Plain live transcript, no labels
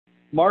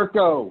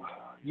Marco,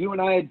 you and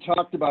I had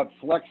talked about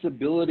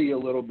flexibility a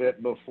little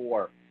bit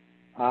before.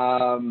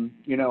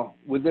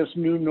 With this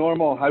new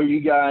normal, how are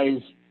you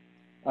guys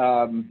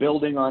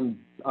building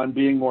on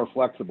being more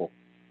flexible?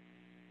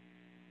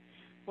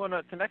 Well, no,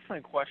 it's an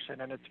excellent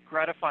question, and it's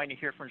gratifying to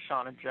hear from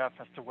Sean and Jeff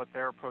as to what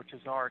their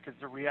approaches are, because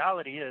the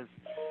reality is,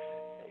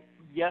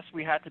 yes,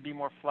 we had to be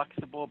more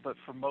flexible, but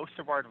for most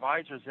of our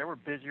advisors, they were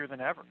busier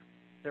than ever.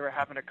 They were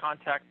having to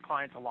contact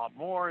clients a lot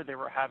more. They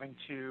were having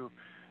to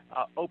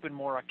open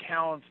more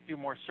accounts, do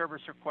more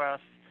service requests,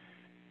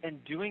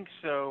 and doing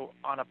so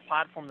on a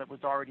platform that was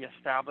already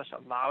established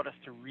allowed us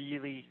to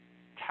really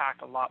tack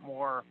a lot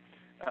more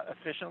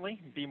efficiently,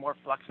 be more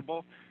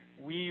flexible.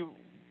 We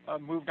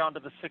moved on to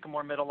the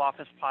Sycamore middle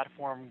office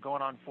platform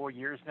going on 4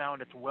 years now,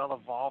 and it's well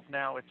evolved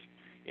now.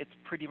 It's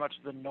pretty much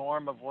the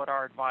norm of what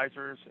our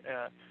advisors,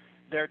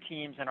 their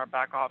teams, and our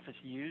back office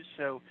use.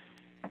 So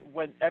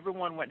when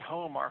everyone went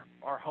home,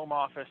 our home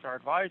office, our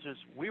advisors,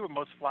 we were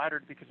most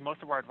flattered because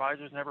most of our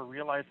advisors never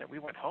realized that we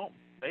went home.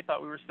 They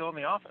thought we were still in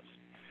the office.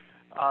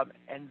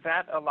 And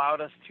that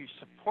allowed us to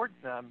support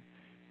them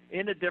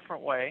in a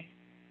different way,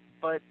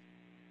 but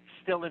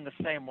still in the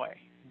same way.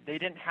 They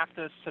didn't have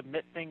to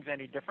submit things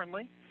any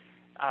differently.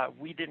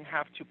 We didn't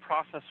have to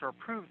process or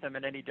approve them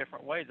in any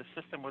different way. The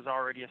system was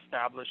already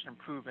established and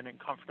proven and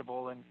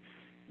comfortable, and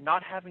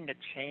not having to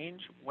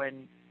change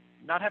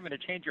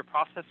your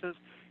processes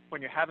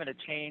when you're having to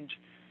change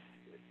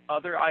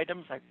other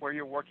items like where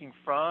you're working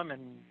from,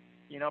 and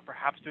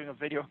perhaps doing a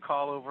video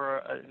call over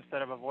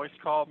instead of a voice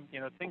call,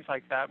 things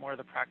like that, more of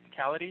the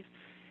practicalities,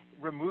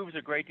 removes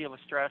a great deal of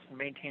stress and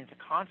maintains the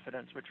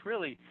confidence, which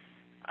really,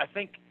 I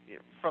think,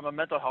 from a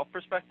mental health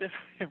perspective,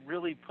 it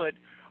really put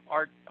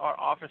our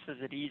offices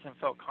at ease and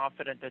felt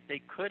confident that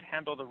they could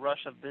handle the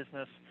rush of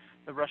business,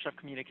 the rush of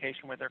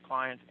communication with their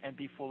clients, and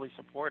be fully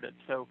supported.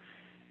 So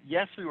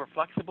yes, we were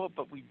flexible,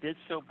 but we did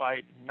so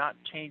by not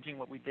changing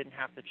what we didn't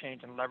have to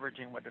change and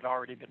leveraging what had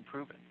already been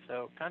proven.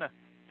 So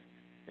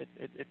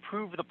it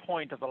proved the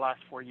point of the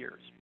last 4 years.